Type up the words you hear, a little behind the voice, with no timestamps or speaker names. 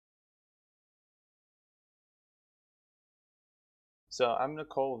So I'm gonna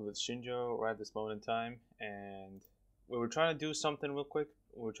call with Shinjo right at this moment in time, and we were trying to do something real quick.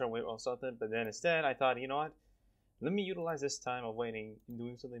 We were trying to wait on something, but then instead I thought, you know what? Let me utilize this time of waiting and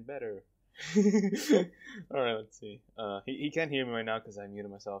doing something better. All right, let's see. He can't hear me right now because I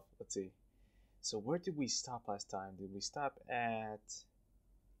muted myself. Let's see. So where did we stop last time? Did we stop at?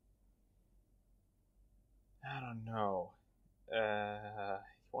 I don't know. I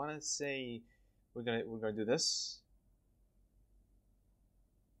want to say we're gonna do this.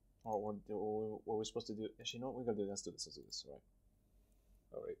 Or what we're supposed to do? Actually, you know what we're gonna do? Let's do this.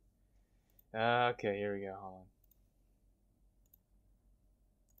 All right. Okay, here we go. Hold on.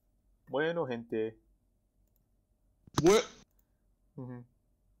 Bueno, gente. What?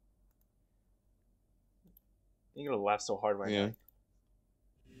 You're gonna laugh so hard right now.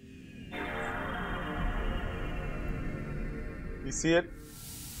 You see it?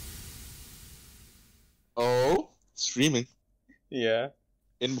 Oh, streaming. Yeah.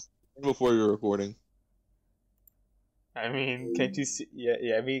 In before you're recording. I mean, can't you see?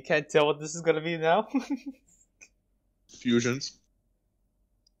 Yeah. I mean, you can't tell what this is gonna be now. Fusions.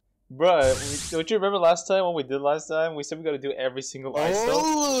 Bruh, don't you remember last time? What we did last time? We said we gotta do every single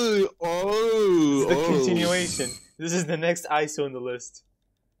ISO. This is the continuation. This is the next ISO on the list.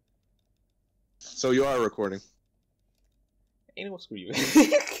 So you are recording. Ain't no screw you.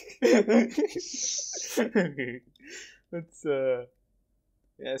 Let's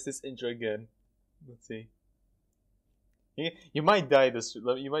it's this intro again. Let's see. You might die this.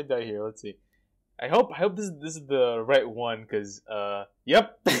 You might die here. Let's see. I hope this is the right one, cause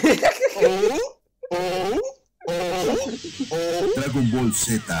yep. Dragon Ball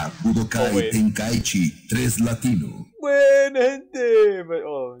Z, Budokai Tenkaichi, 3 Latino. Buen gente! But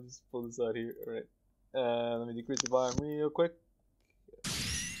just pull this out here. All right. Let me decrease the volume real quick.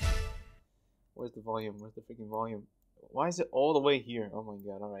 Where's the volume? Where's the freaking volume? Why is it all the way here? Oh my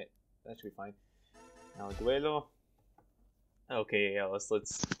god! All right, that should be fine. Now duelo. Okay, yeah. Let's do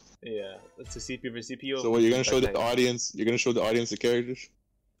CPU versus CPU. So what, you're gonna show the audience? You're gonna show the audience the characters?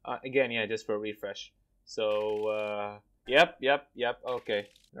 Again, yeah, just for a refresh. So yep. Okay,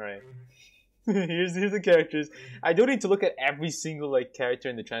 all right. here's the characters. I don't need to look at every single like character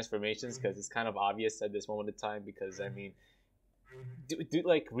in the transformations because it's kind of obvious at this moment in time. Because I mean, do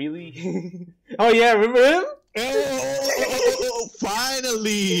like really? Oh yeah, remember him?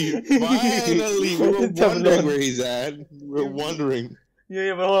 Finally! We were wondering where he's at. We're wondering.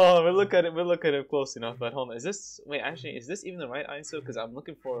 Yeah, but hold on. We'll look at it close enough. But hold on. Is this? Wait, actually, is this even the right ISO? Because I'm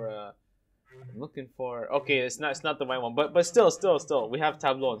looking for. Okay, it's not the right one. But still, we have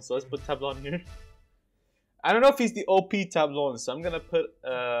Tablon. So let's put Tablon here. I don't know if he's the OP Tablon, so I'm gonna put.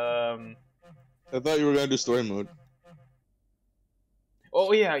 I thought you were gonna do story mode.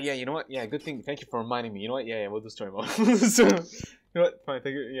 Oh yeah. You know what? Yeah, good thing. Thank you for reminding me. You know what? Yeah, we'll do story mode. So, you know what? Fine.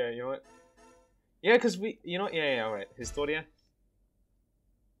 Thank you. Yeah, you know what? Yeah, cause we. You know what? Yeah. All right. Historia.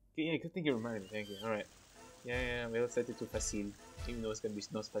 Yeah, good thing you reminded me. Thank you. All right. Yeah. We'll set it to facile, even though it's gonna be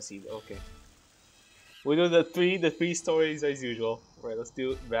not facile. Okay. We do the three stories as usual. All right. Let's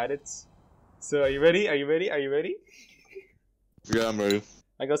do Raditz. So, are you ready? Yeah, I'm ready.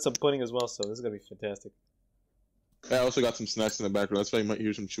 I got some pudding as well, so this is gonna be fantastic. I also got some snacks in the background. That's why you might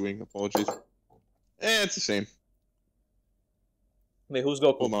hear some chewing. Apologies. It's the same. Wait, who's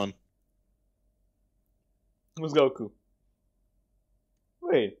Goku? Hold on. Who's Goku?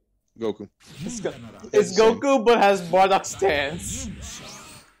 Wait. Goku. It's Goku, but has Bardock stance.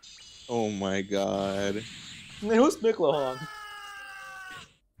 Oh my god. Wait, who's Piccolo? Hold on.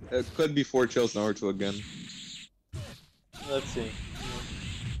 It could be 4 Chills Naruto again. Let's see.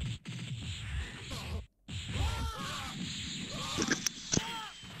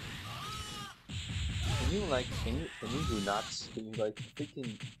 Can you do knots? Can you like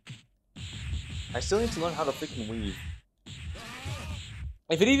freaking? I still need to learn how to freaking weave.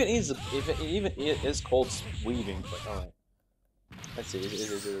 If it even is called weaving, but alright. Let's see.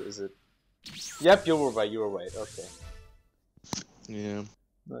 Is it? Yep, you were right. Okay. Yeah.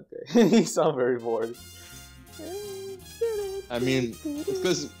 Okay. You sound very bored. I mean,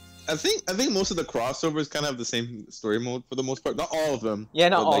 because I think most of the crossovers kind of have the same story mode for the most part. Not all of them. Yeah,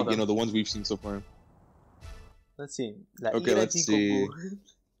 not all of them. You know, the ones we've seen so far. Let's see. Okay, let's see.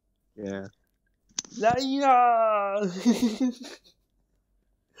 Yeah. La ira.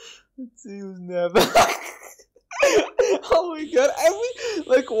 Let's see who's never. Oh my god!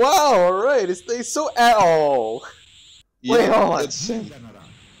 Wow. All right, it's so at all. Yeah, wait, hold on. It's...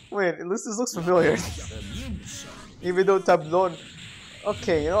 Wait, this looks familiar. Even though Tablon.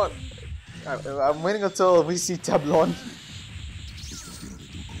 Okay, you know what? I'm waiting until we see Tablon.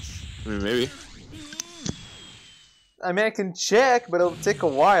 I mean, maybe. I mean, I can check, but it'll take a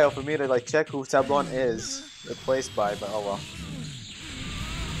while for me to like check who Sablon is replaced by. But oh well.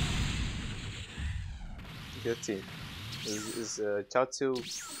 Good team. Is Chaozu?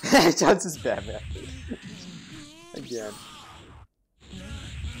 Chaozu's Batman. Again.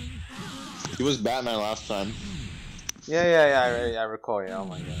 He was Batman last time. Yeah. I recall. Yeah. Oh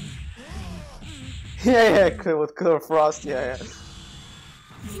my god. Yeah. With Killer Frost. Yeah.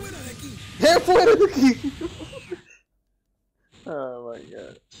 Yeah, fuera de aquí. Oh my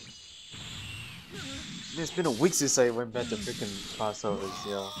god. It's been a week since I went back to freaking crossovers,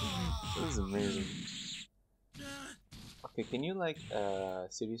 yo. This is amazing. Okay, can you like,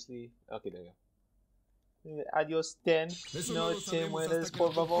 seriously? Okay, there you go. Adios, Ten. No te mueres,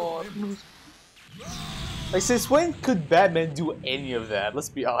 por favor. Like, since when could Batman do any of that? Let's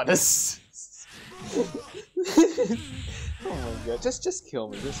be honest. Oh my god, just kill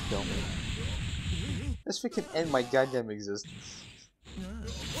me, just kill me. Just freaking end my goddamn existence.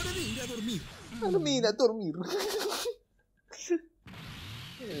 Hora de ir a dormir.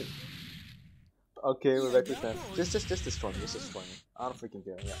 Okay, we're back to 10. Just destroy me, just destroy me. I don't freaking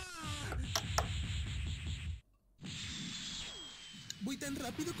care, yeah. Voy tan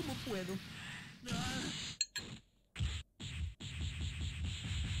rápido como puedo.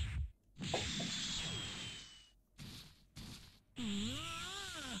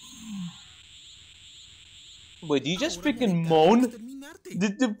 Wait, did you just freaking moan?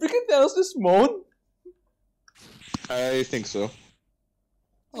 Did the freaking Thanos just moan? I think so.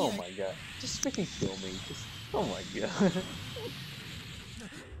 Oh my god. Just freaking kill me. Just, oh my god.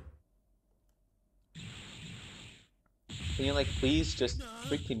 Can you like please just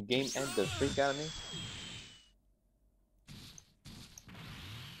freaking game end the freak out of me?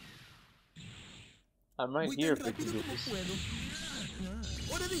 I'm right here if we can do this.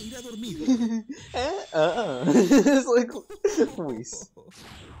 Hora de ir a dormir. It's like, please.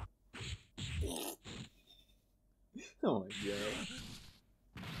 Oh my god.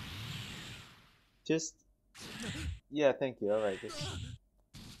 Just, yeah, thank you. All right, just.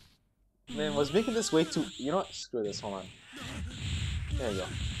 Man, was making this way too. You know what? Screw this. Hold on. There you go.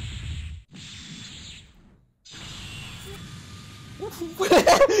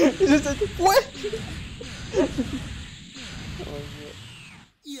 Just what? Oh my god.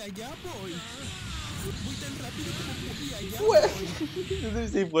 Y allá voy. Voy tan rápido como puedo. Y allá voy.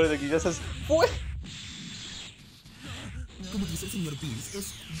 There's the one that just says what? Como dice el señor Bills,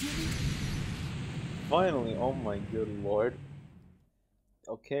 es finally, oh my good lord.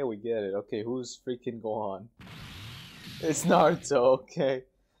 Okay, we get it. Okay, who's freaking Gohan? It's Naruto, okay.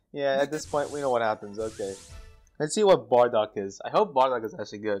 Yeah, at this point, we know what happens, okay. Let's see what Bardock is. I hope Bardock is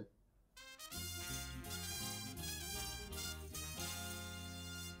actually good.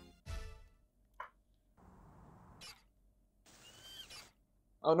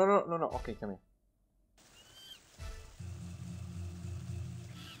 Oh, no. Okay, come here.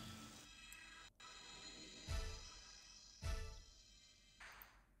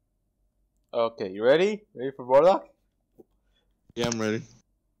 Okay, you ready? Ready for Bardock? Yeah, I'm ready.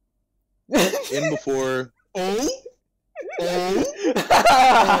 In before. Oh?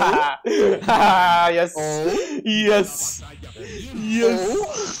 Yes. Yes.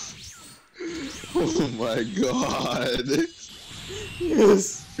 Oh my god.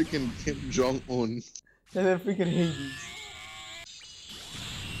 Yes. Freaking Kim Jong-un. And then freaking Hades.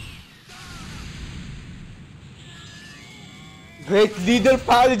 Great leader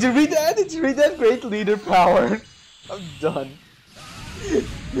power. Did you read that? Did you read that? Great leader power. I'm done.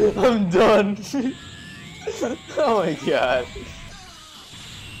 I'm done. Oh my god.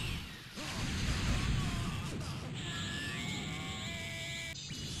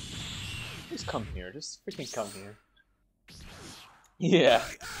 Just come here. Just freaking come here. Yeah. I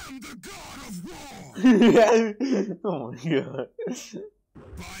am the god of war. Oh my god.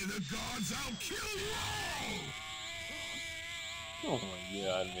 By the gods, I'll kill you all. Oh my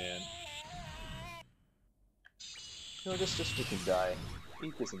god, man. No, just freaking die.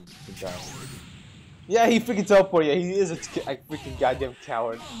 Eat this and die. Yeah, he freaking teleported. Yeah, he is a freaking goddamn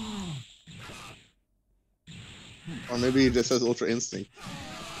coward. Or maybe he just has Ultra Instinct.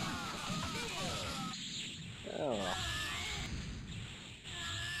 Oh.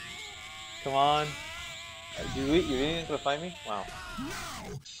 Come on. You really ain't gonna find me? Wow.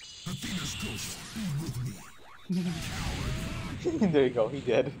 There you go, he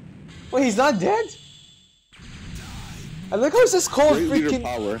dead. Wait, he's not dead? I like how it's just called freaking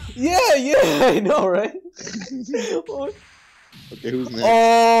power. Yeah, I know, right? Okay, who's next?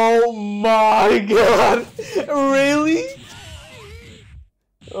 Oh my god! Really?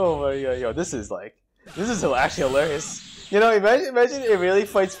 Oh my god, yo, this is like This is actually hilarious. You know, imagine it really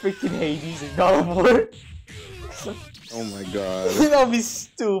fights freaking Hades in God of War. Oh my god. That would be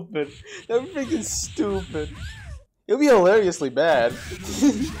stupid. That would be freaking stupid. It'll be hilariously bad.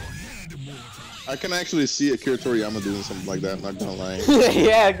 I can actually see Akira Toriyama doing something like that, I'm not gonna lie.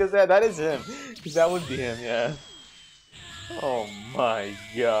 Yeah, because that is him. Because that would be him, yeah. Oh my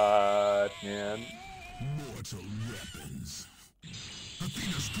god, man. Mortal weapons.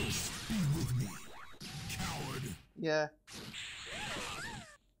 Athena's ghost, be with me. Coward. Yeah.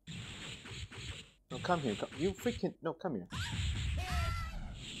 No, come here. Come. You freaking... No, come here.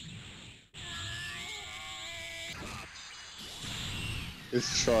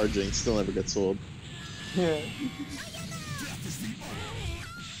 It's charging, still never gets old. Yeah.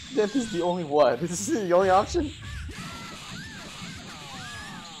 Death is the only what? This is the only option?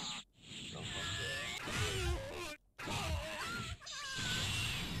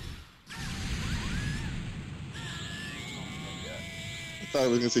 I thought I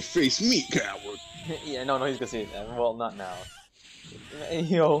was gonna say, face me, coward! Yeah, no, he's gonna say that. Well, not now.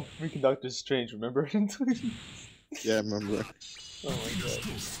 Yo, freaking Doctor Strange, remember? Yeah, I remember. Oh my god.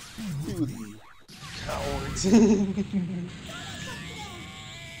 Dude, cowards.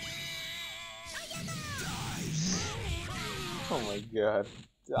 Oh my god.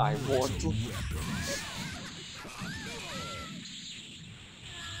 I want to.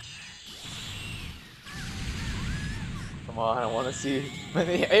 Come on, I want to see. Man,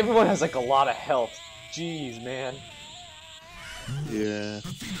 everyone has like a lot of health. Jeez, man. Yeah.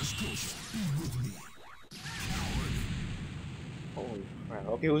 Holy crap.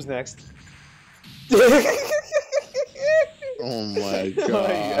 Okay, who's next? Oh my god. Oh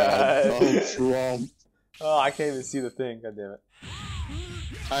my god. Donald Trump. Oh, I can't even see the thing. God damn it.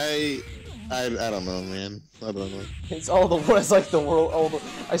 I don't know, man. I don't know. It's all the worst, like the world. All the.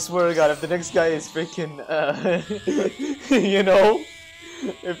 I swear to God, if the next guy is freaking, you know,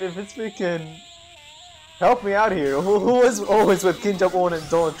 if it's freaking, help me out here. Who was always with Kim Jong-un and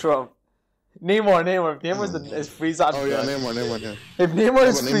Donald Trump? Neymar. If Neymar's is Frieza. Oh yeah, Neymar, yeah. If Neymar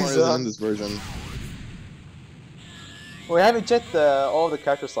is Neymar Frieza. is in this version. We haven't checked all the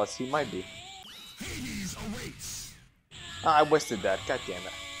character slots. He might be. Ah, I wasted that. God damn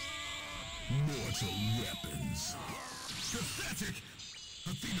it. Mortal weapons. Pathetic.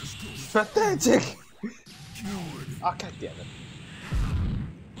 Pathetic. Oh, god damn it.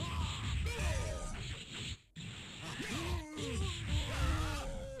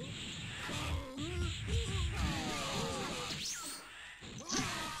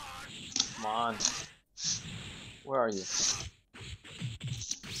 Come on. Where are you?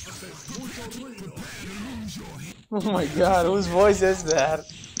 Oh my god, whose voice is that?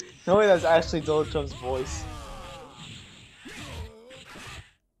 No way, that's actually Donald Trump's voice.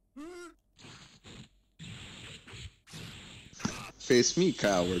 Face me,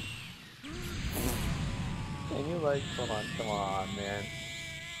 coward. Can you like, come on, man.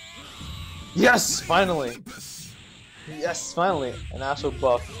 Yes, finally! Yes, finally, an actual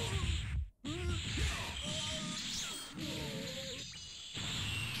buff.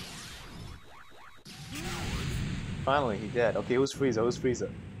 Finally, he dead. Okay, who's Frieza?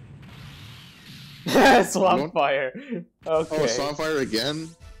 Swampfire. Okay. Oh, Swampfire again?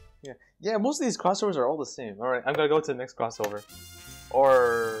 Yeah, most of these crossovers are all the same. Alright, I'm gonna go to the next crossover.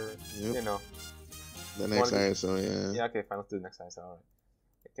 Or, Yep. you know. The next ISO, yeah. Yeah, okay, fine, let's do the next ISO. Alright.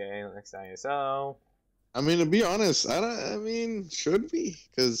 Okay, next ISO. I mean, to be honest, I mean, should we?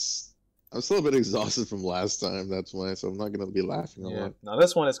 Because I'm still a bit exhausted from last time, that's why, so I'm not gonna be laughing a Yeah. lot. Now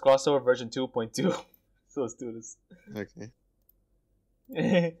this one is crossover version 2.2. So let's do this. Okay.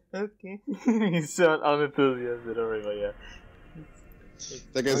 Okay. He's so unenthusiastic already, but yeah.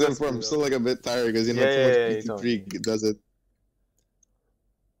 Like I said before, I'm still like a bit tired because, you know, Yeah, too much PT3 does it.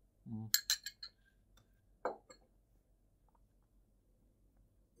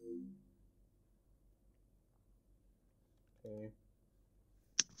 Okay.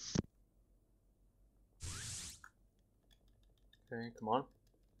 Okay, come on.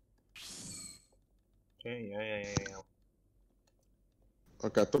 Okay, yeah.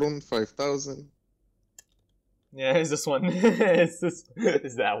 Okatron 5000. Yeah, it's this one. it's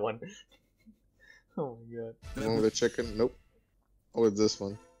that one. Oh my god. The one with the chicken? Nope. Oh, it's this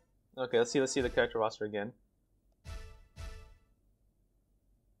one. Okay, let's see the character roster again.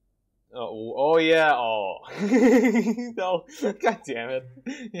 Oh yeah, oh. No, god damn it.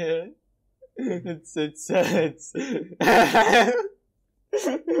 Yeah. It's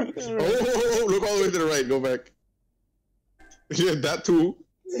Oh, look all the way to the right, go back. Yeah, that too.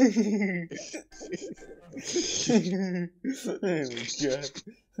 Oh my god.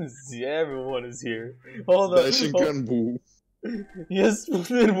 Yeah, everyone is here. Hold on. Dashinkan Boo. Yes,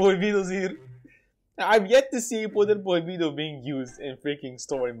 Poder Prohibido's here. I've yet to see Poder Prohibido being used in freaking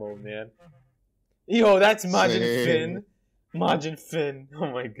story mode, man. Yo, that's Majin Finn. Majin Finn.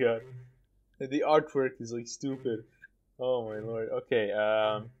 Oh my god. The artwork is like stupid. Oh my lord. Okay,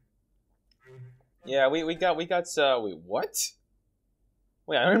 yeah, we got wait, what?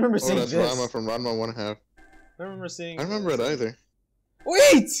 Wait, I don't remember seeing that's this. Ranma from Ranma 1/2. I don't remember seeing. I don't remember it either.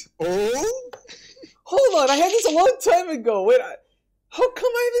 Wait! Oh? Hold on, I had this a long time ago. Wait, how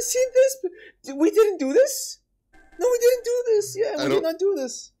come I haven't seen this? We didn't do this? No, we didn't do this. Yeah, we did not do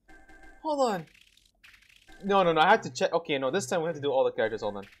this. Hold on. No, I had to check. Okay, no, this time we have to do all the characters.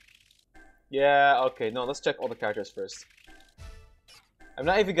 Hold on. Yeah, okay, no, let's check all the characters first. I'm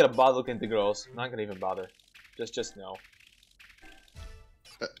not even gonna bother looking into girls. I'm not gonna even bother. Just no.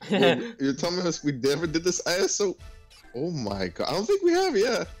 You're telling us we never did this ISO? Oh my god, I don't think we have,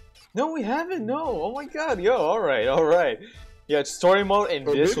 yeah. No, we haven't, no. Oh my god, yo, alright. Yeah, it's story mode and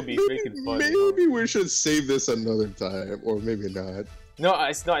Or this will be freaking fun. Maybe we should save this another time, or maybe not. No,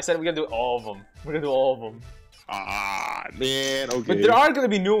 I said we're gonna do all of them. We're gonna do all of them. Ah, man, okay. But there are gonna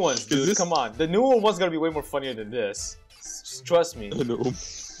be new ones, dude. This... Come on. The new one's gonna be way more funnier than this. Trust me. I know. Wait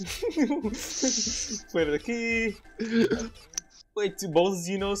for the key. Wait, to both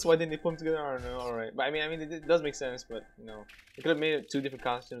Xenos? Why didn't they put them together? I don't know. Alright, but I mean, it does make sense. But you know, they could have made it 2 different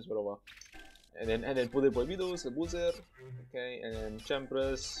costumes, but oh well. And then Poder Prohibidos, the Boozer, okay, and then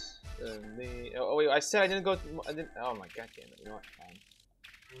Chempress, and the. Oh wait, I said I didn't go. I didn't. Oh my god, damn it! You know what?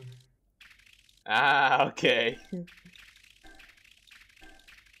 Ah, okay.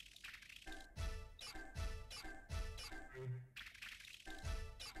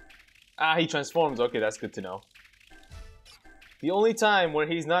 Ah, he transforms. Okay, that's good to know. The only time where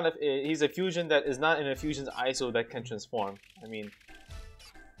he's not he's a fusion that is not in a fusion's ISO that can transform. I mean,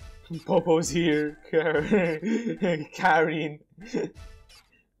 Popo's here, Karin.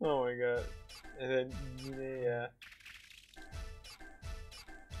 Oh my god. And then yeah.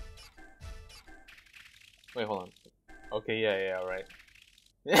 Wait, hold on. Okay, yeah, alright.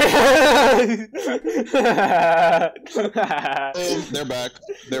 Oh, they're back.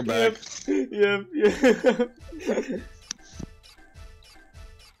 They're back. Yep.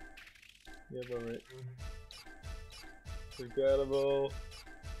 Yep, alright. Forgettable.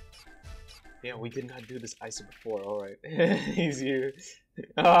 Yeah, we did not do this ISO before, alright. He's here.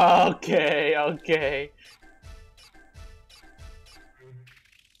 Okay.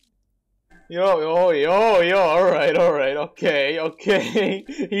 Yo, alright, okay.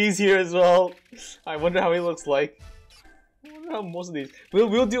 He's here as well. I wonder how he looks like. I wonder how most of these.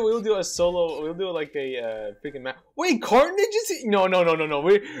 We'll do a solo. We'll do like a freaking match. Wait, Carnage is here? No.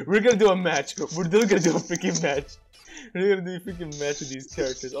 We're gonna do a match. We're gonna do a freaking match. We're gonna do a freaking match with these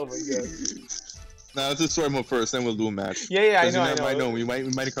characters. Oh my god. Nah, let's do story mode first, then we'll do a match. Yeah, I know. I know. We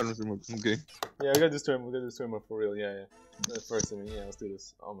might cut on story mode. Okay. Yeah, we gotta do story mode. For real. Yeah. First, yeah, let's do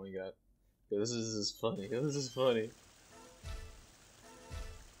this. Oh my god. Yeah, this is funny. This is funny.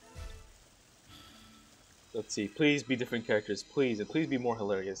 Let's see. Please be different characters. Please, and please be more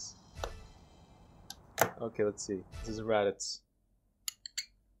hilarious. Okay, let's see. This is Raditz.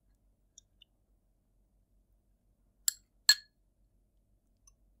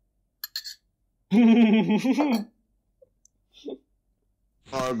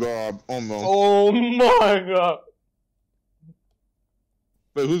 Oh god. Oh no. Oh my god.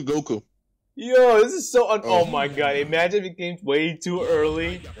 Wait, who's Goku? Yo, this is so oh my god, imagine if it came way too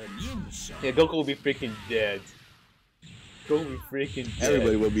early. Yeah, Goku will be freaking dead. Goku will be freaking dead.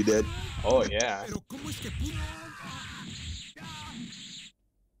 Everybody will be dead. Oh yeah.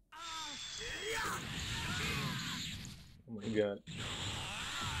 Oh my god.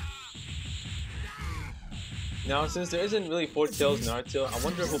 Now, since there isn't really 4 Tails Naruto, I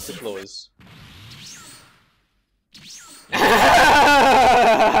wonder who Piccolo is.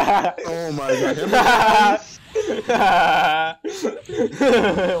 Oh my god.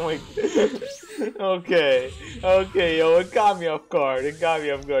 Oh my god. Okay, yo, it got me off guard. Not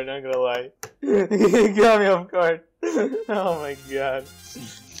gonna lie. It got me off guard. Oh my god.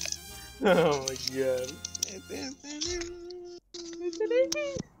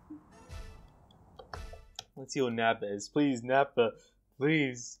 Let's see what Nappa is. Please, Nappa.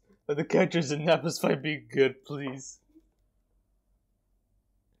 Please. Let the characters in Nappa's fight be good, please.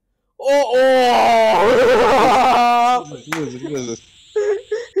 Oh! Who is it?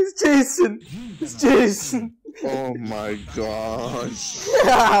 It's Jason. Oh my gosh.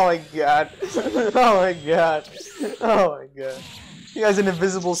 Oh my god. He has an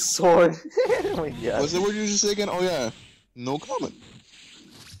invisible sword. Oh my god. What's the word you just say again? Oh yeah, no comment.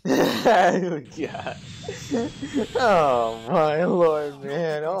 Oh my god. Oh my lord,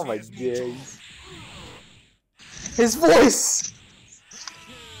 man. Oh my days. His voice!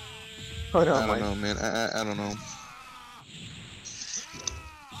 Oh no, I don't know, man. I don't know.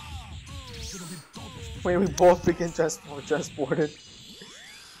 Wait, we both begin transported.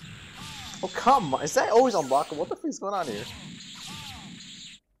 Oh come on, is that always unblockable? What the fuck is going on here?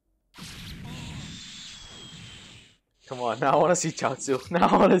 Come on, now I wanna see Chaozu. Now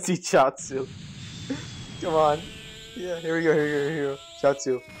I wanna see Chaozu. Come on. Yeah, here we go, here we go.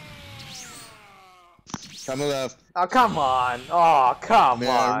 Chaozu. On the left. Oh come on! Oh come Man,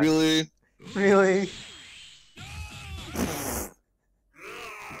 on! really? Really?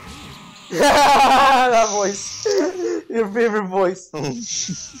 That voice. Your favorite voice. Okay,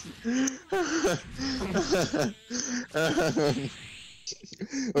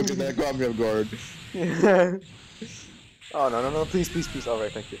 that caught me off guard. Yeah. Oh no no no! Please please please! All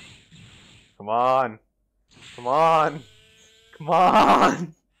right, thank you. Come on, come on, come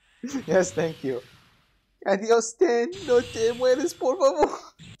on! Yes, thank you. Adios, Ten. No te mueres, por favor.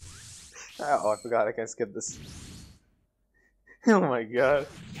 Oh, I forgot. I can't skip this. Oh my god.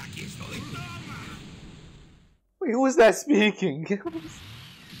 Wait, who was that speaking?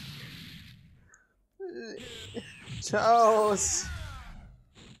 Chaos.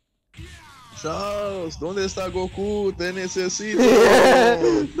 Charles, ¿dónde está Goku? Te necesito.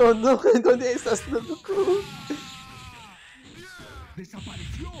 No, no, ¿dónde estás, Goku?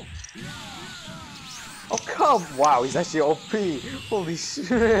 Oh, come! Wow, he's actually OP. Holy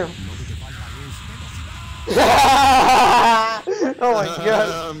shit. Oh my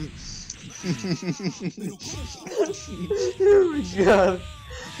god. Oh my god.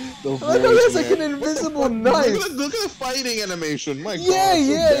 Oh, no, that's like an invisible knife. Look at the fighting animation. My god. Yeah, so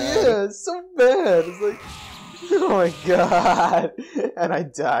yeah, bad. yeah. It's so bad. It's like, oh my god. And I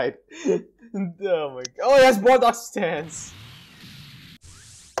died. Oh my god. Oh, he has Bardock stance.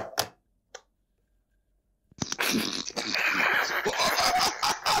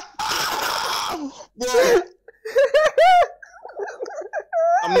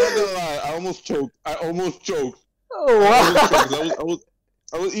 I'm not gonna lie, I almost choked. Oh wow.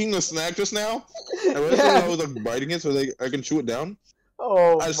 I was eating a snack just now. And I was like biting it so like I can chew it down.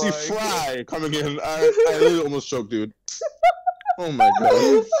 Oh I see my Fry god. coming in. I literally almost choked, dude. Oh my god.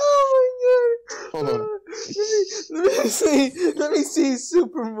 Oh my god. Hold on. Let me see his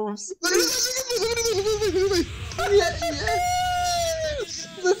super moves. Yeah, yes.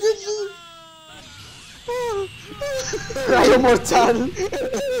 Look at this. Rayo Mortal.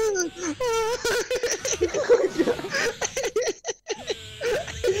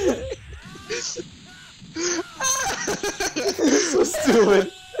 So stupid.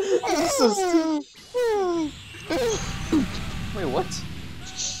 This is so stupid. Wait, what?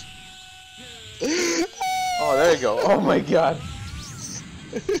 Oh, there you go. Oh my god.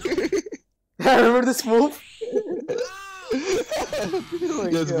 Remember this move? Oh my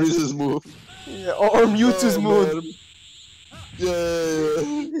That's god. Breeze's move. Yeah, or Mewtwo's move. Man. Yeah.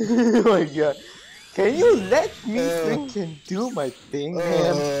 Oh my god. Can you let me freaking do my thing,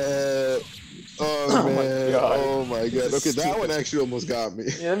 man? Oh my man. god. Oh my god. Okay, that one actually almost got me.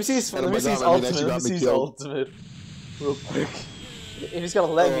 Yeah, let me see his, And let me see his I mean, ultimate. actually Let me got me see his killed. ultimate. Real quick. If he's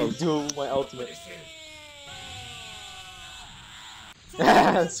gonna let me do my ultimate.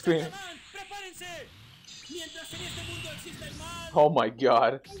 Scream. Oh my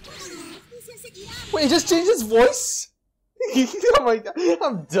god. Wait, he just changed his voice? Oh my god.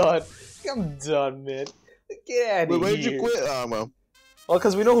 I'm done. I'm done, man. Get out of here. Wait, why did you quit? Well. Well,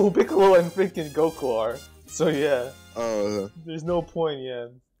 because we know who Piccolo and freaking Goku are. So yeah. Oh. There's no point, yeah.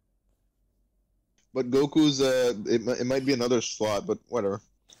 But Goku's it might be another slot, but whatever.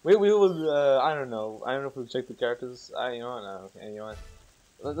 We will I don't know. I don't know if we'll check the characters. You know what? No, okay, you know what?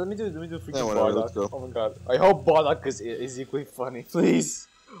 Let me do freaking Yeah, whatever, let's Bardock. go. Oh my god. I hope Bardock is equally funny, please.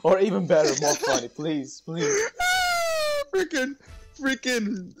 Or even better, more funny, please, please. Freaking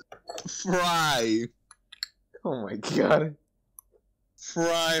Fry. Oh my god.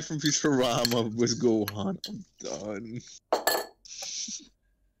 Fry from Futurama with Gohan. I'm done.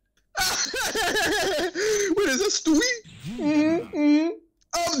 Wait, is that Stewie?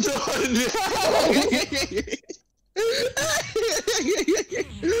 I'm done.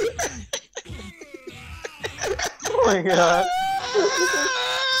 Oh my god.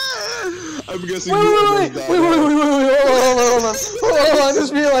 I'm guessing Wait, you hold on. Hold Hold on. I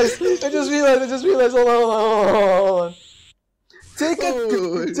just realized. Hold on.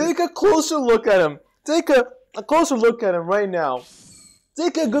 Take a closer look at him. Take a closer look at him right now.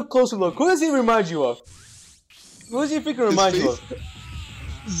 Take a good closer look. Who does he remind you of? Who does he freaking remind you of?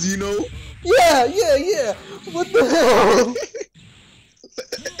 Zeno. Yeah, yeah, yeah. What the hell?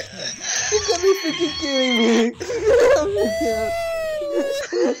 You gotta be freaking kidding me.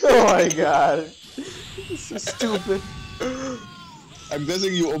 Oh my god. This is stupid. I'm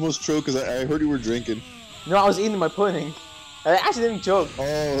guessing you almost choked because I heard you were drinking. No, I was eating my pudding. I actually didn't choke.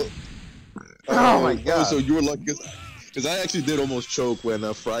 Oh. Oh my god. Oh, so you were lucky because I actually did almost choke when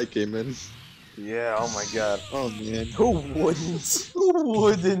Fry came in. Yeah, oh my god. Oh man. Who wouldn't? Who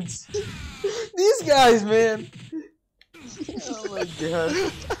wouldn't? These guys, man. Oh my god.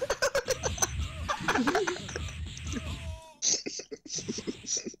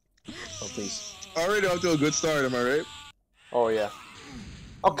 Oh please. Already off to a good start, am I right? Oh yeah.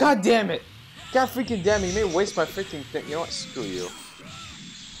 Oh god damn it! God freaking damn it! You made waste my freaking thing. You know what? Screw you.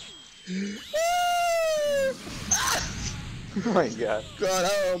 Oh my god.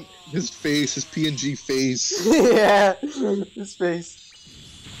 God, his face, his PNG face. Yeah, his face.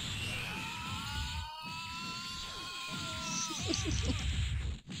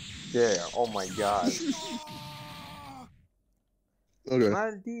 There. Oh my god. Okay.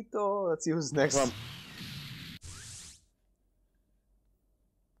 Maldito. Let's see who's next.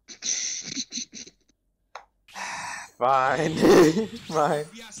 Fine. Fine.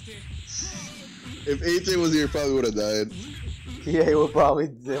 If AJ was here, probably would have died. Yeah, he would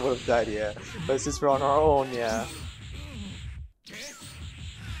have died, yeah. But since we're on our own, yeah.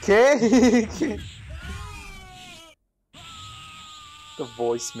 Okay? The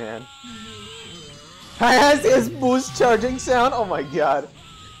voice, man. Has his boost charging sound? Oh my god.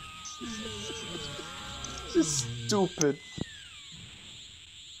 This is stupid.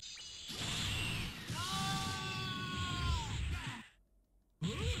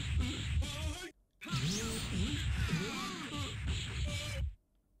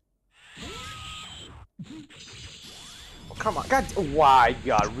 Oh, come on, god, why,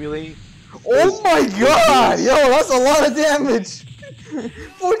 god, really? Oh my god, yo, that's a lot of damage.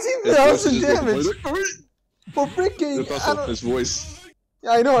 14,000 damage for freaking. That's also his voice.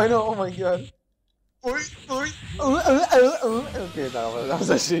 Yeah, I know. Oh my god. Okay,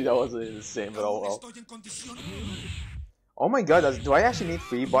 that wasn't insane, but oh well. Oh my god, do I actually need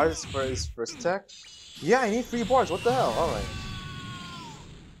 3 bars for his first attack? Yeah, I need 3 bars. What the hell? All right.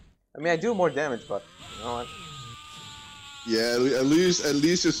 I mean, I do more damage, but you know what? Yeah, at least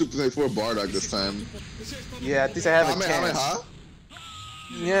you're Super Saiyan 4 Bardock this time. Yeah, at least I have a chance.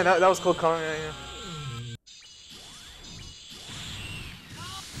 Yeah, that was cool coming. Yeah.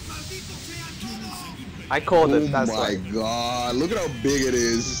 I called it. That's oh my god! Look at how big it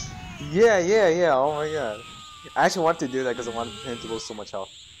is. Yeah. Oh my god. I actually want to do that because I want him to lose so much health.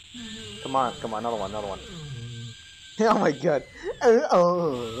 Come on, another one. Oh my god.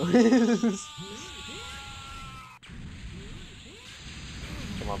 Oh.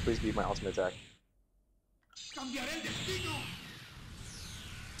 Come on, please beat my ultimate attack.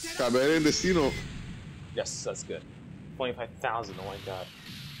 Cambiaré el destino. Yes, that's good. 25,000. Oh my god.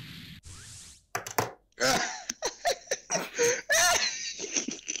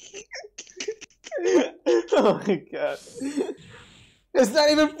 Oh my god. It's not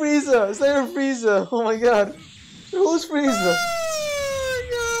even Frieza! Oh my god. Who's Frieza?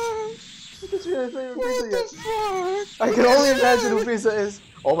 Oh my god. I can only imagine who Frieza is.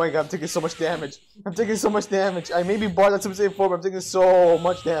 Oh my god, I'm taking so much damage. I may be barred at Super Saiyan 4, but I'm taking so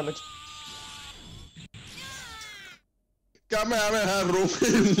much damage. Kamehameha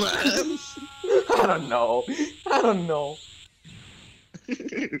Roman, man. I don't know.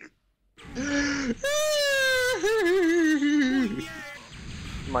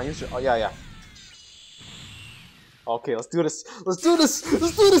 Come on, use your. Oh, yeah. Okay, let's do this. We're gonna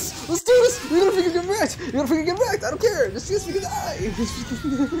freaking get wrecked. I don't care. Just freaking die.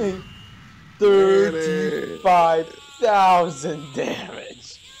 35,000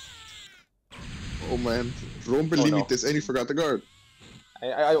 damage. Oh man, rompe límites, and you forgot the guard.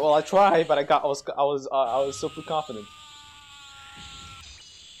 Well, I tried, but I was super confident.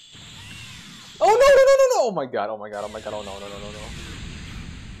 Oh no! Oh my god! Oh no!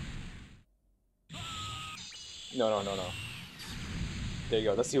 No. There you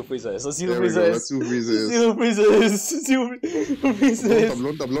go. Let's see who Frieza is. Let's see who Frieza is.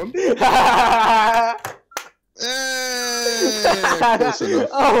 Tablón.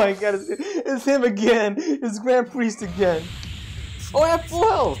 Oh my god, it's him again. It's Grand Priest again. Oh, I have full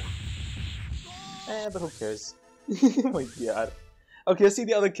health. But who cares? Oh my god. Okay, let's see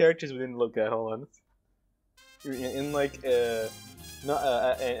the other characters we didn't look at. Hold on. In like an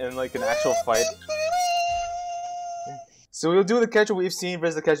actual fight. So we'll do the character we've seen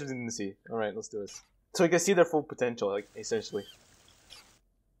versus the character we didn't see. Alright, let's do this. So we can see their full potential, like, essentially.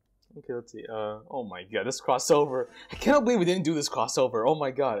 Okay, let's see. Oh my god, this crossover. I cannot believe we didn't do this crossover. Oh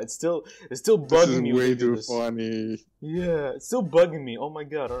my god, it's still bugging me. This is way too funny. Yeah, it's still bugging me. Oh my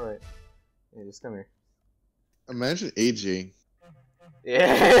god, alright. Hey, just come here. Imagine AJ.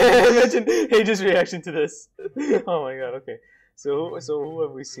 Yeah, imagine Age's reaction to this. Oh my god, okay. So who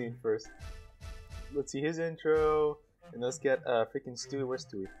have we seen first? Let's see his intro, and let's get freaking Stewie. Where's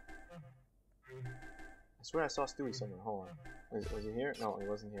Stewie? I swear I saw Stewie somewhere. Hold on. Was he here? No, he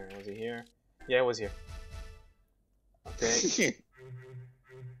wasn't here. Was he here? Yeah, he was here. Okay.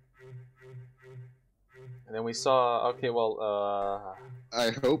 And then we saw. Okay, well.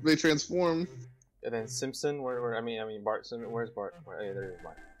 I hope they transform. And then Simpson. I mean Bart. Where's Bart? Yeah, there is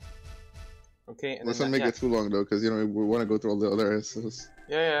Bart. Okay. And let's then not make it too long though, because you know we want to go through all the other SOs.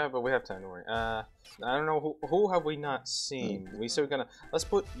 Yeah, but we have time. Don't worry. I don't know who have we not seen. We said we're gonna. Let's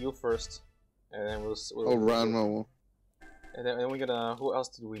put you first, and then we'll oh, Ranma. And then we're gonna. Who else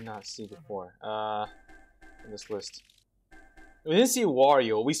did we not see before? In this list, we didn't see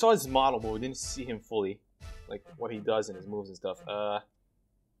Wario. We saw his model, but we didn't see him fully, like what he does and his moves and stuff.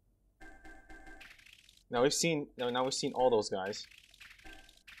 Now we've seen. Now we've seen all those guys.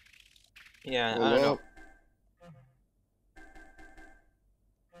 Yeah, I don't know.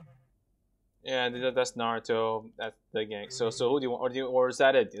 Yeah, that's Naruto. That's the gang. So who do you want? Or is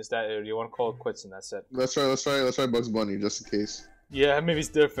that it? Or do you want to call it quits and that's it? Let's try Bugs Bunny just in case. Yeah, maybe it's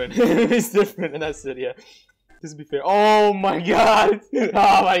different. Maybe it's different, and that's it. Yeah. Just to be fair. Oh my god!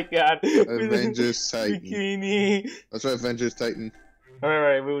 Oh my god! Avengers Titan. Bikini. Let's try Avengers Titan.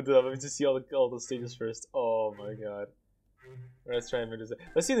 Alright, we'll do that. Let me just see all the stages first. Oh my god. Let's try Avengers Titan.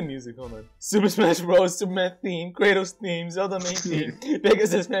 Let's see the music. Hold on. Super Smash Bros. Superman theme, Kratos theme, Zelda main theme,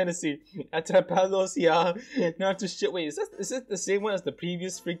 Pegasus Fantasy, Atrapados, yeah. Naruto shit. Wait, is this the same one as the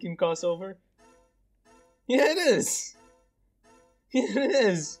previous freaking crossover? Yeah, it is. Yeah, it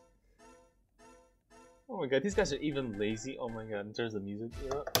is. Oh my god, these guys are even lazy. Oh my god, in terms of music. You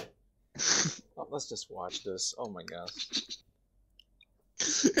know? Oh, let's just watch this. Oh my gosh.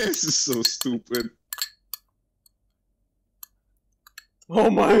 This is so stupid. Oh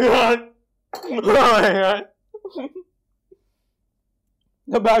my god! Oh my god!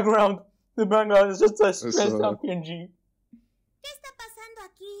 The background is just a stressed out PNG. ¿Qué está pasando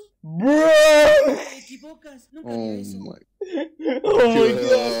aquí? Bro! Te equivocas, nunca Oh haría eso. my. Oh my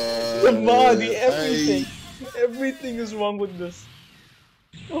god! The body, everything! Everything is wrong with this.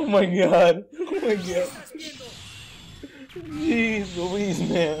 Oh my god! Oh my god! Jeez Louise,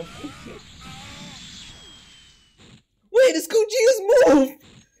 man! Wait, it's Gogeta's move!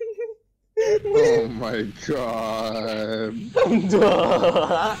 Oh my god. I'm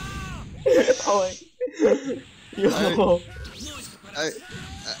done! Oh my... Yo!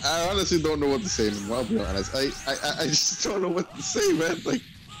 I honestly don't know what to say, man. I'll be honest. I just don't know what to say, man. Like,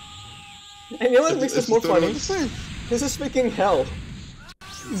 and you know what makes this more funny? This is freaking hell.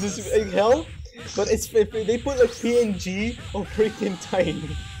 This is freaking hell, but it's they put like PNG or freaking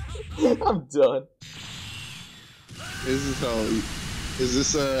Titan. I'm done. Is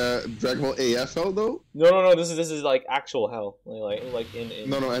this Dragon Ball AF hell though? No. This is like actual hell. Like in.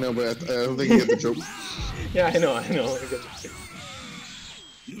 No, I know, but I don't think you get the joke. Yeah, I know.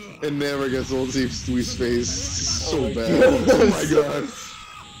 It never gets old. See Stewie's face. So my bad. God.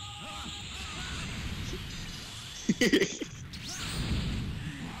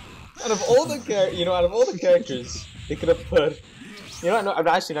 Oh my god. Out of all the characters, they could have put. You know what? No, I'm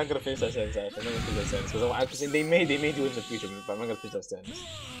actually not gonna finish that sentence. I'm not gonna finish that sentence because I'm saying they may do it in the future, but I'm not gonna finish that sentence.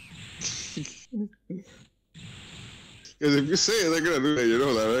 Because if you say it, they're gonna do it. You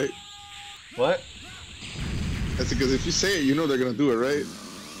know that, right? What? That's because if you say it, you know they're gonna do it, right?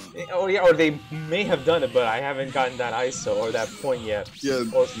 Oh yeah, or they may have done it, but I haven't gotten that ISO or that point yet. Yeah,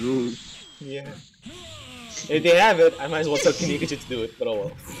 or, true. Yeah. If they have it, I might as well tell Kinikachi to do it, but oh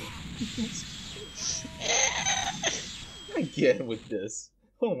well. Again with this.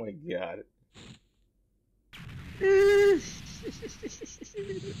 Oh my god. Oh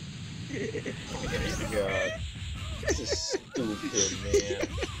my god. This is stupid, man.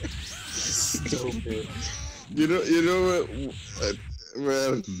 This is stupid. You know what,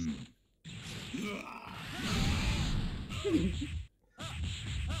 man.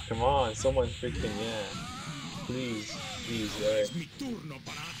 Come on, someone freaking, yeah. Please, right.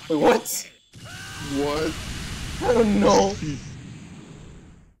 Wait, what? What? I don't know.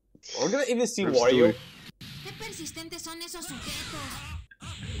 We're gonna even see Wario. ¿Qué persistentes son esos sujetos?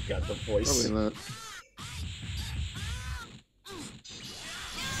 Got the voice. Probably not.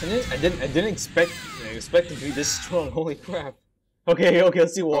 I didn't expect it to be this strong. Holy crap! Okay,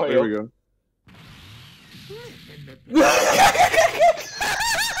 let's see Wario. Oh, there we go.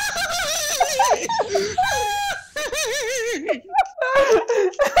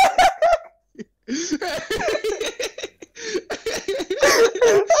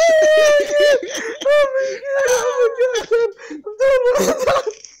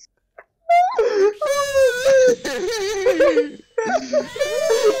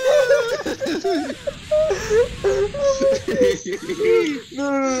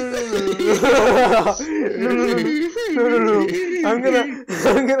 I'm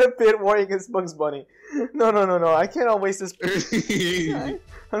gonna pit Wario against Bugs Bunny. No. I cannot waste this.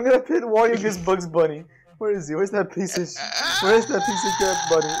 I'm gonna pit Wario against Bugs Bunny. Where is he? Where's that piece of crap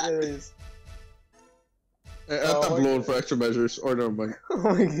bunny? Yeah, there he is. I'm blown for extra measures. Or never mind. Oh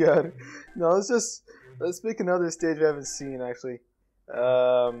my god. No, let's pick another stage we haven't seen actually.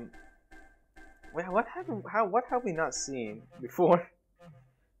 Wait, what have we not seen before?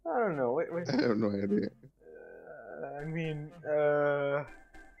 I don't know. Wait. I have no idea. I mean,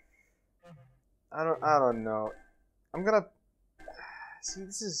 I don't know. I'm gonna see.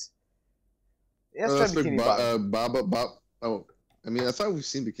 This is. Yeah, let's try Bikini Bottom. Oh, I mean, I thought we've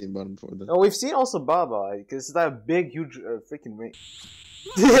seen Bikini Bottom before. Then. Oh, we've seen also Baba because it's that big, huge, freaking ring.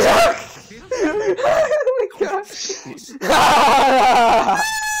 Oh my god!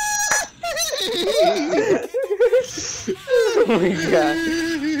 Oh my god!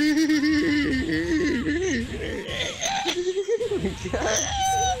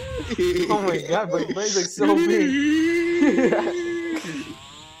 Oh my god, but his brain's like so big.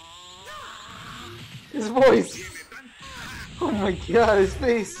 His voice. Oh my god, his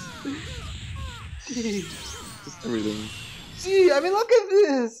face. Just everything. Gee, I mean, look at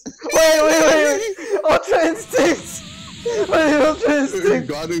this. Wait. Ultra Instinct. Wait, Ultra Instinct.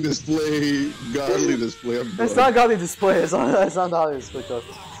 Godly display. It's not godly display. It's not godly display.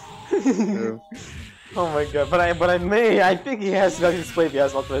 Yeah. Oh my god, but I think he has godly display if he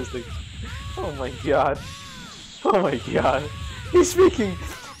has Ultra Instinct. Oh my god. He's speaking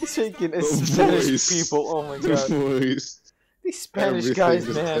Spanish people. Oh my god. The voice. These Spanish guys,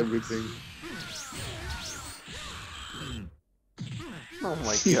 man. Everything. Oh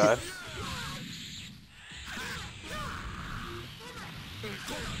my god.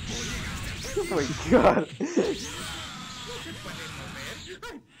 Oh my god.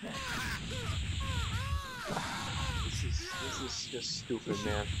 This is just stupid,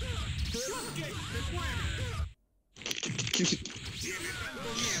 man.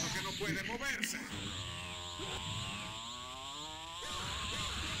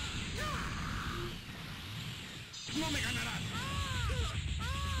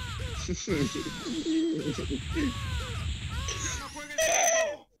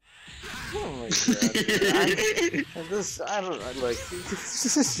 Oh my god. I don't like.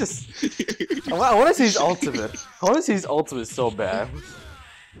 This is just. I want to see his ultimate. I want to see his ultimate so bad.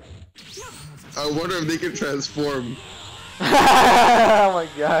 I wonder if they can transform. Oh my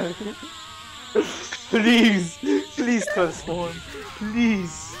god. Please transform.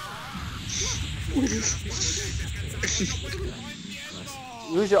 Please.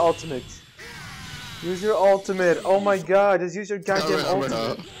 Use your ultimate. Oh my god, just use your goddamn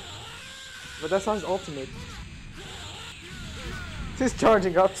ultimate. But that's not his ultimate. It's his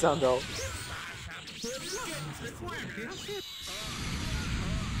charging up sound though.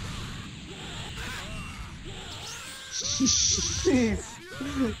 Please.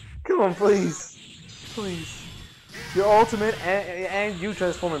 Come on, please. Your ultimate and you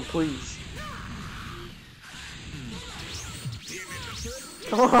transforming, please.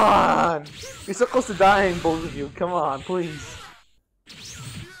 Come on! You're so close to dying, both of you. Come on, please.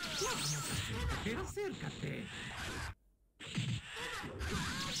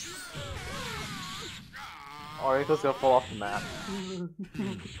 Oh, Rico's gonna fall off the map.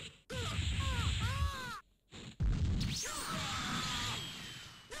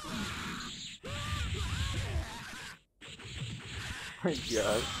 Oh my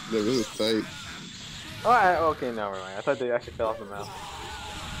god. That was tight. Oh, okay, never mind. I thought they actually fell off the map.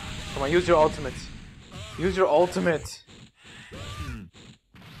 Come on, use your ultimate. Use your ultimate.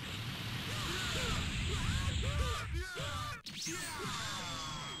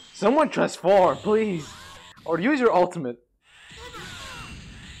 Someone transform, please. Or use your ultimate.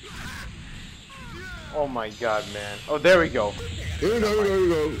 Oh my god, man. Oh, there we go. Here we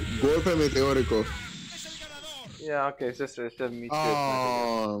go. Golpe meteórico. Yeah, okay, it's just me too.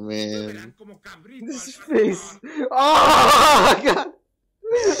 Oh, man. This is face. Oh god.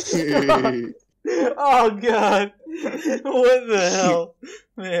 Oh god. What the hell?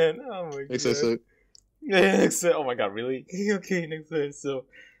 Man, oh my god. Next episode. Yeah, next oh my god, really? Okay, next episode.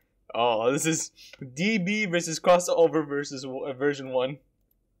 Oh, this is DB versus crossover versus version 1.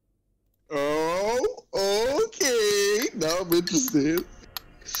 Oh, okay. Now I'm interested.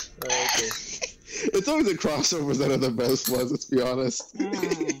 Okay. It's always the crossovers that are the best ones, let's be honest.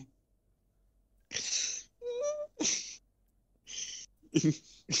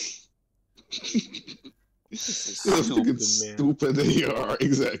 This How is fucking stupid, man. stupid they are,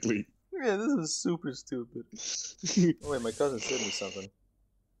 exactly. Yeah, this is super stupid. Oh, wait, my cousin sent me something.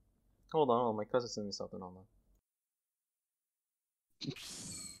 Hold on, my cousin sent me something. Hold on.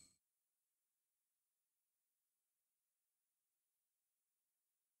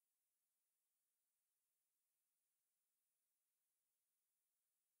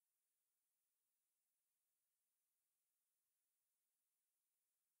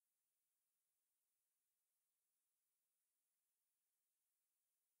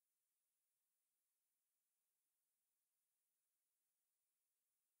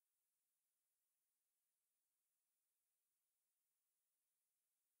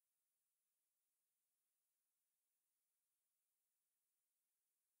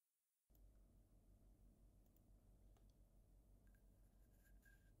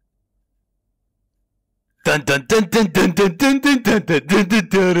 Dun dun dun dun dun dun dun dun dun dun dun dun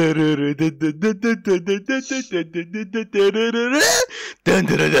dun dun. I'm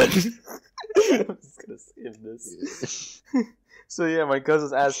just gonna skip this. So yeah, my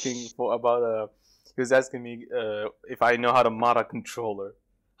cousin's asking he was asking me if I know how to mod a controller.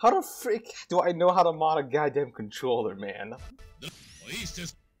 How the frick do I know how to mod a goddamn controller, man?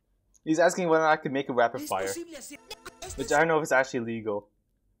 He's asking whether I can make a rapid fire, which I don't know if it's actually legal.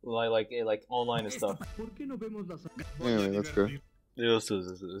 Like online and stuff. Anyway, let's go. Let's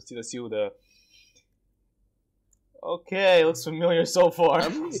see what the. Okay, looks familiar so far.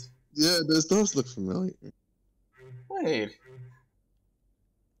 Yeah, this does look familiar. Wait.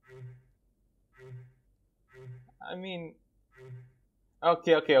 I mean.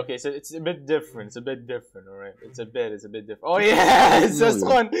 Okay. So it's a bit different. Alright. It's a bit different. Oh yeah, it's this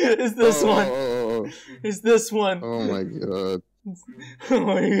one. It's this one. It's this one. Oh my god. Oh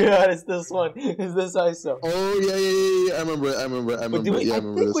my god, it's this one. It's this ISO. Oh yeah. I remember. I remember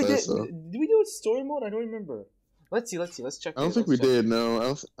this ISO. Did we do it story mode? I don't remember. Let's see. Let's check. I don't think we did. No,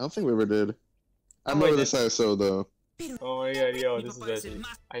 I don't think we ever did. I remember this ISO though. Oh my god, yo, this is actually.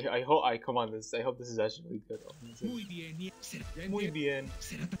 I hope come on this. I hope this is actually good. Muy bien.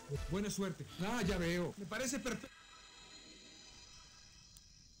 Buena suerte. Ah, ya veo. Me parece perfecto.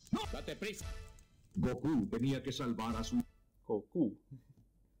 Date prisa. Goku tenía que salvar a su. Goku.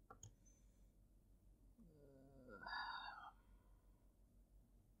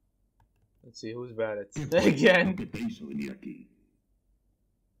 Let's see who's bad at again.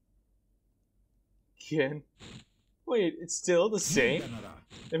 Again. Wait, it's still the same?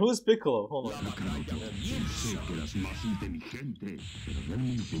 And who's Piccolo? Hold on.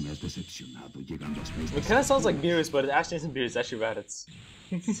 It kinda sounds like Beerus, but it actually isn't Beerus, it's actually Raditz.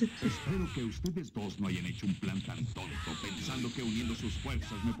 Espero que ustedes dos no hayan hecho un plan tan tonto pensando que uniendo sus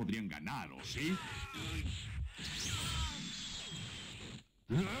fuerzas me podrían ganar, ¿o sí?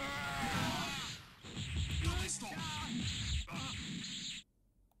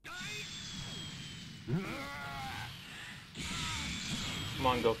 Come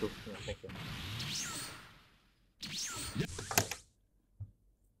on, Goku. Yeah, thank you.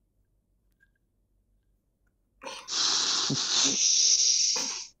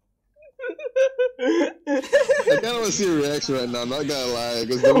 I kind of want to see a reaction right now. I'm not gonna lie,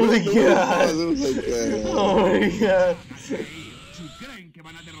 because Oh my god! it was like, Oh my god!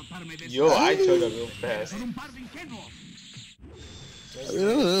 Yo, I showed up real fast. I mean, I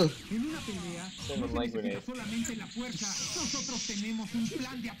don't know. Send him like grenade.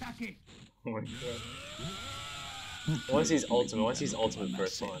 Oh my god. Once he's ultimate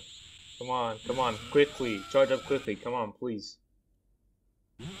first one. Come on, quickly. Charge up quickly, come on, please.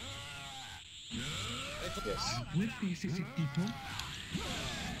 Yes.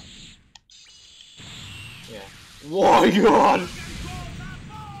 Yeah. Oh my god!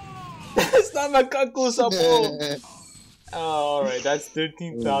 That's not my Kaku Sapo! Oh, alright, that's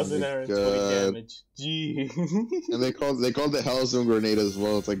 13,920 damage. Gee. And they called the Hellzone grenade as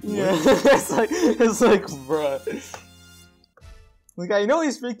well. It's like, what? Yeah, it's like, bruh. Like, I know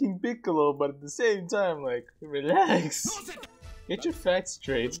he's freaking Piccolo, but at the same time, like, relax. Get your facts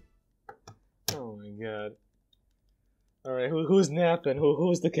straight. Oh my god. Alright, who's Nappa and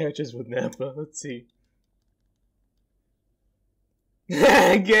who's the characters with Nappa? Let's see.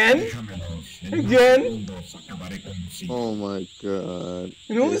 Again? Again? Oh my god.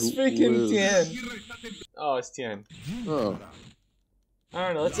 Who is freaking who is- Tien? Oh, it's Tien. Oh. I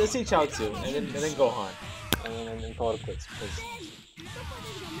don't know. Let's see Chaozu and then Gohan, and then call it quits.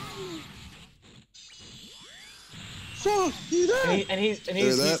 Fuck, he's there. And he's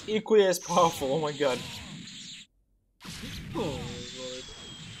equally as powerful. Oh my god. Oh my lord.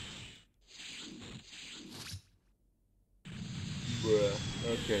 Bruh.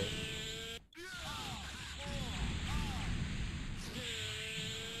 Okay.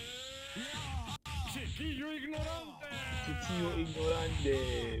 Chiquillo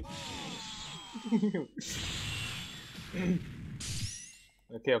ignorante.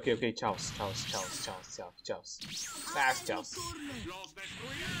 Okay, Chaos. Fast Chaos.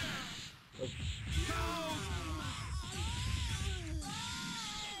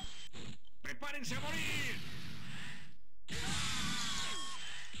 ¡Prepárense a morir!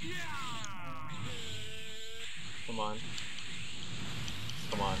 Come on.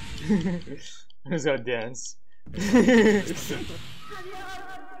 Who's gonna dance? Damn!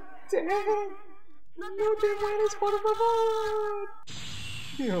 No te mueres, por favor!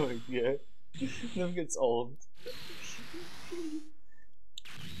 Oh my god. Never gets old.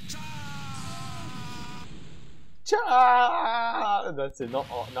 Cha! That's it, not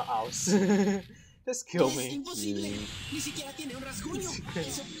ours. Just kill Es me. imposible. Ni siquiera tiene un rasguño.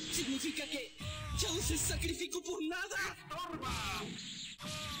 Eso significa que Chao se sacrificó por nada.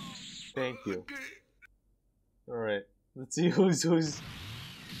 Thank you. Alright, let's see who's. Oh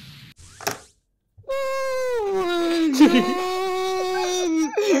my god!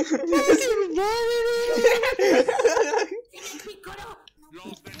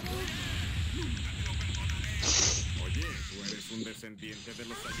 Oye, tú eres un descendiente de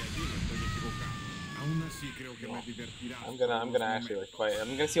los Saiyajin, estoy equivocado. Aún así creo que me divertirá. I'm gonna actually like fight.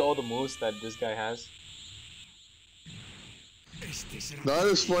 I'm gonna see all the moves that this guy has. Not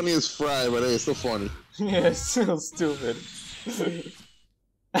as funny as Fry, but hey, it's still funny. Yeah, it's still stupid.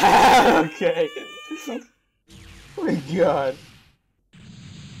 Okay. Oh my god.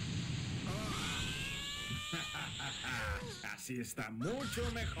 Así está mucho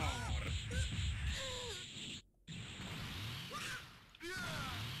mejor.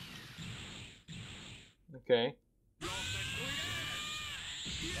 Okay.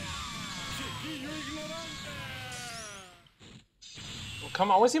 Oh,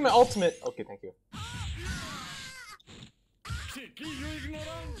 come on, I wanna see my ultimate. Okay, thank you.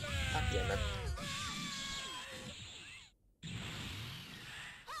 God damn it.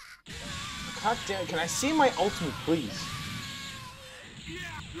 God damn it, can I see my ultimate, please?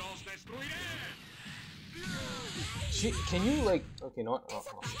 Can you, like... Okay, no. Oh.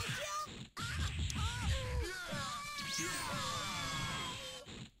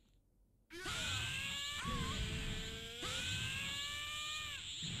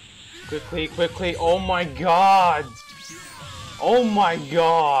 Quickly. Oh my god! Oh my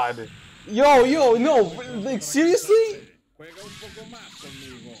god! Yo, no! Like, seriously?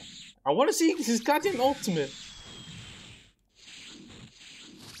 I wanna see his goddamn ultimate.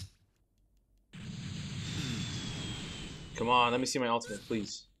 Come on, let me see my ultimate,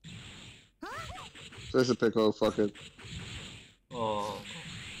 please. There's a pickle, fuck it. Oh.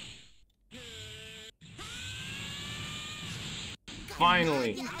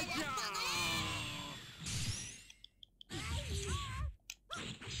 Finally!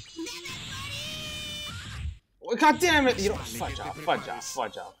 God damn it! You don't fudge off. Just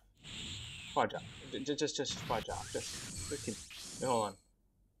fudge off. Just freaking. Wait, hold on.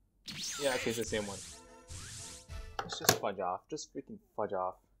 Yeah, okay, it's the same one. Let's just fudge off. Just freaking fudge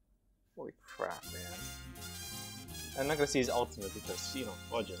off. Holy crap, man. I'm not gonna see his ultimate because, you know,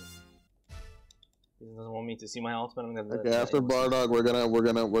 fudging. He doesn't want me to see my ultimate. I'm gonna. Okay, after Bardock, we're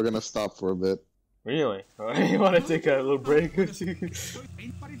gonna stop for a bit. Really? You want to take a little break?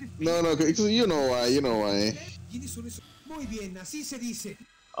 No, you know why. Muy bien, así se dice.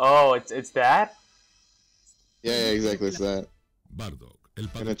 Oh, it's that? Yeah, exactly, it's that. Bardock, el I'm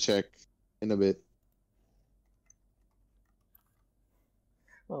gonna check in a bit.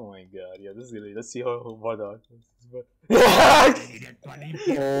 Oh my god, yeah, this is really, let's see how Bardock is.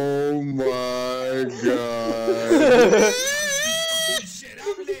 Oh my god.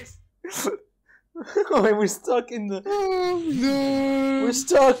 Oh, we're stuck in the... Oh no. We're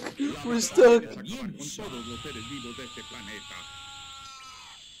stuck! Con todos los seres vivos de este planeta.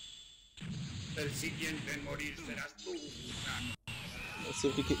 El siguiente en morir serás tú. Let's see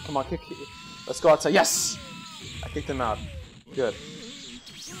if we can... Come on, kick... Let's go outside. Yes! I kicked him out. Good.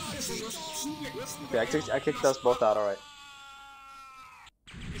 Okay, I kicked us both out, alright.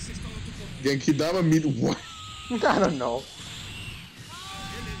 Genkidama meet what? I don't know.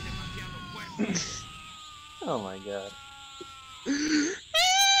 Oh my god.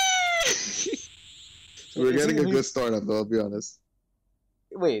 We're Is getting he a really- good start up, though, I'll be honest.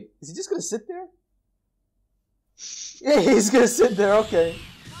 Wait, is he just gonna sit there? Yeah, he's gonna sit there, okay.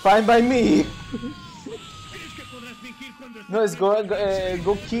 Fine by me. No, it's go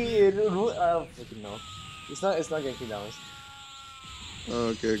key. I don't fucking know. It's not Genki Dama's.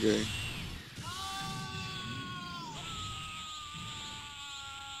 Oh, okay.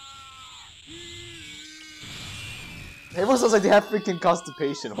 Everyone sounds like they have freaking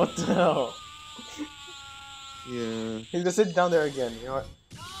constipation. What the hell? Yeah. He's gonna sit down there again. You know what?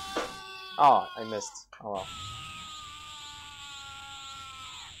 Oh, I missed. Oh well.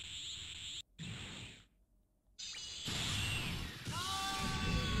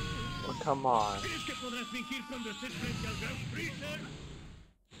 Oh, come on.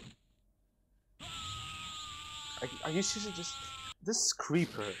 Are you seriously just this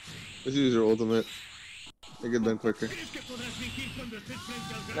creeper? Let's use your ultimate. Make it done quicker.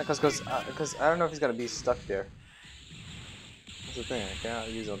 No, cause I don't know if he's gonna be stuck there. That's the thing. I cannot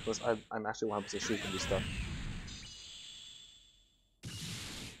use it unless I'm actually 100% sure he's gonna be stuck.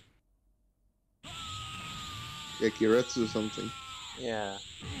 Yeah, Kiretsu or something. Yeah.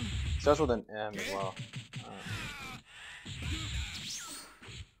 Starts with an M as well.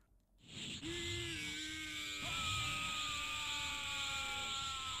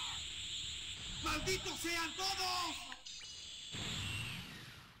 ¡Malditos sean todos!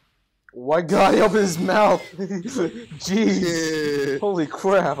 Why God, he opened his mouth! Jeez! Yeah. Holy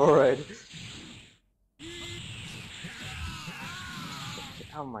crap, alright.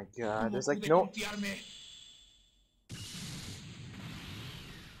 Oh my god, there's like no...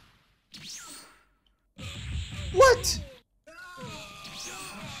 What?!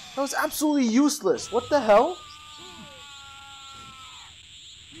 That was absolutely useless! What the hell?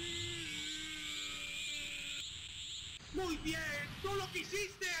 Muy bien, tú lo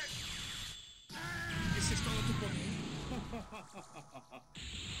quisiste. Ese es todo tu poder.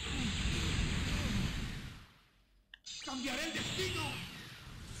 Cambiaré el destino.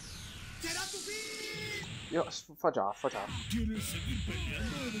 Será tu fin. Yo, fudge off. ¿Quieres seguir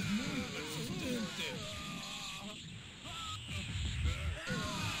peleando? Eres muy persistente.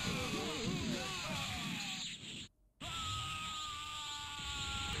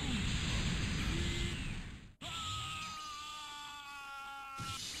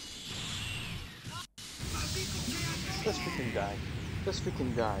 Just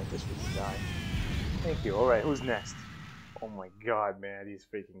freaking die. Thank you. Alright, who's next? Oh my god, man, these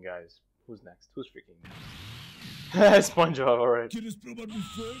freaking guys. Who's next? Who's freaking next? SpongeBob, alright. ¿Quieres probar mi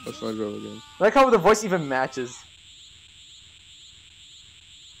fuerza? That's my job again. I like how the voice even matches.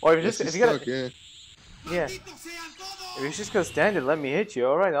 Or if you gotta, Stuck, yeah. yeah. If you're just gonna stand it, let me hit you.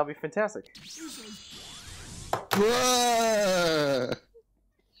 Alright, that'll be fantastic. Bruh!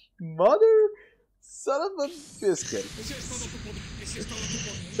 Mother, son of a biscuit.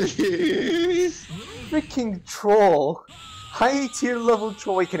 Freaking troll. High tier level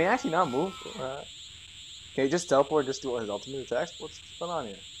troll. Wait, can he actually not move? Can he just teleport and just do his ultimate attacks? What's going on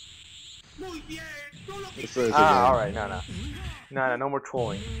here? Let's try this Ah, again. alright, no more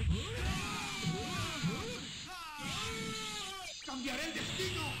trolling.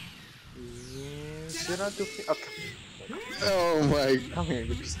 Okay. Oh my. Come here,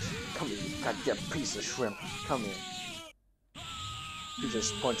 you goddamn piece of shrimp. Come here. You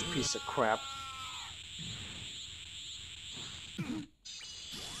just sponge piece of crap.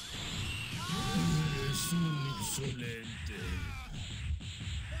 Eres un insolente.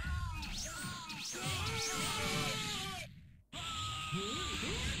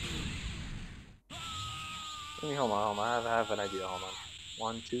 Hold on. I have an idea. Hold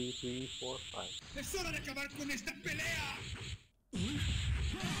on. 1, 2, 3, 4, 5. Es hora de acabar con esta pelea.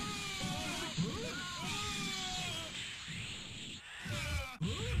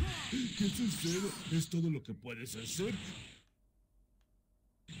 ¿Qué sucede? ¿Es todo lo que puedes hacer?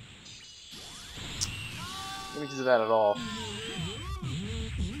 Let me do that at all.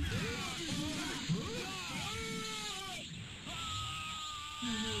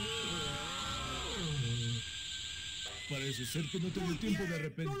 Parece ser que no te dio tiempo de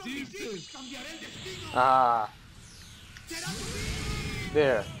arrepentirte. Ah.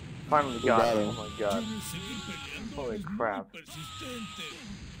 There. Finally got it. him. Oh my god. Quieres seguir peleando. Holy Eres muy crap. persistente.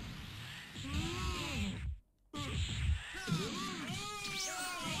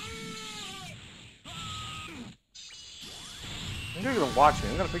 You're gonna watch me.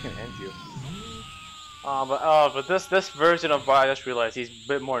 I'm gonna freaking end you. But this version of Bai, I just realized he's a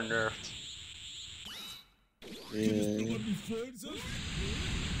bit more nerfed. Yeah.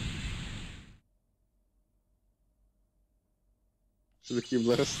 Should have keep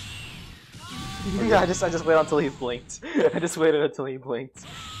last. Yeah, I just waited until he blinked. I just waited until he blinked.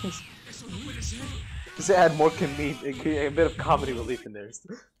 Just to add more a bit of comedy relief in there.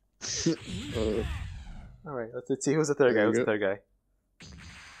 Alright, let's see who's the third guy. Who's the third guy?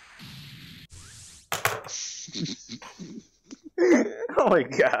 Oh my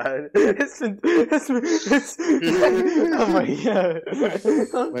god. Oh my god.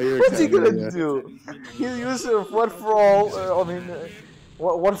 What's he gonna do? He'll use what for all,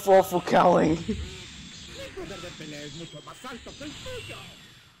 what for all for cowling?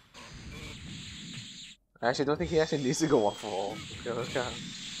 I actually don't think he actually needs to go one for all. Okay.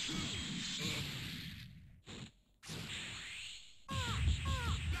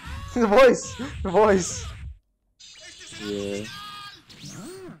 The voice! Yeah.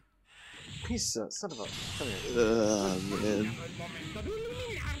 Piece of son of a. Come here. Man.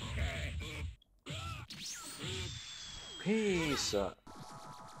 Peace.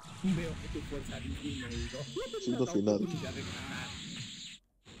 Siento final.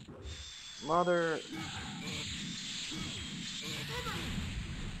 Mother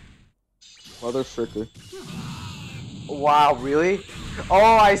fricker. Wow, really?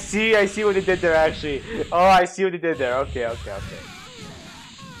 Oh, I see what they did there actually. Oh, I see what they did there. Okay.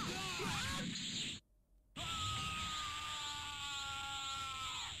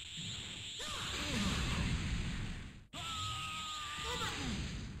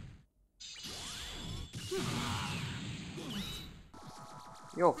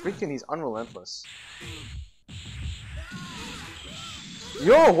 Yo, freaking, he's unrelentless.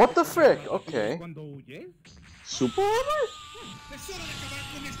 Yo, what the frick? Okay. Super armor?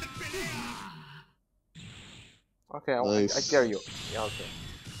 Okay, Nice. I dare you. Yeah, okay.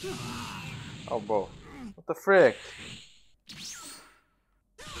 Oh, bro. What the frick?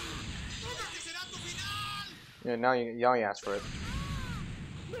 Yeah, now you ask for it.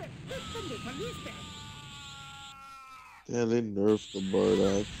 Yeah, they nerfed the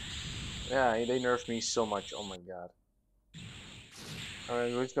Bardock. Yeah, they nerfed me so much. Oh my god.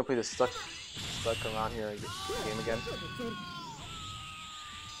 Alright, we're just gonna play the stuck around here game again.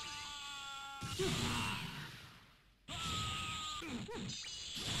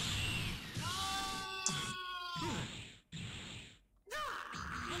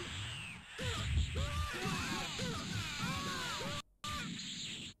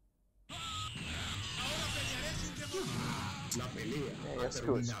 Yeah,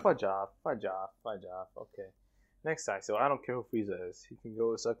 screw it. Fudge off. Okay. Next ISO. I don't care who Frieza is. He can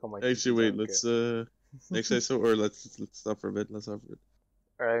go suck on my. Actually, wait. Let's next ISO, or let's stop for a bit. Let's stop for a bit.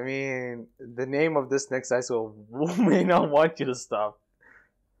 I mean, the name of this next ISO may not want you to stop.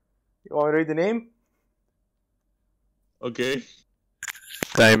 You want me to read the name? Okay.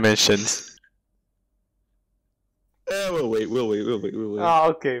 Dimensions. We'll wait. Oh,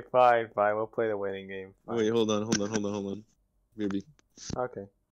 okay, fine. We'll play the waiting game. Fine. Wait, hold on. Maybe. Okay.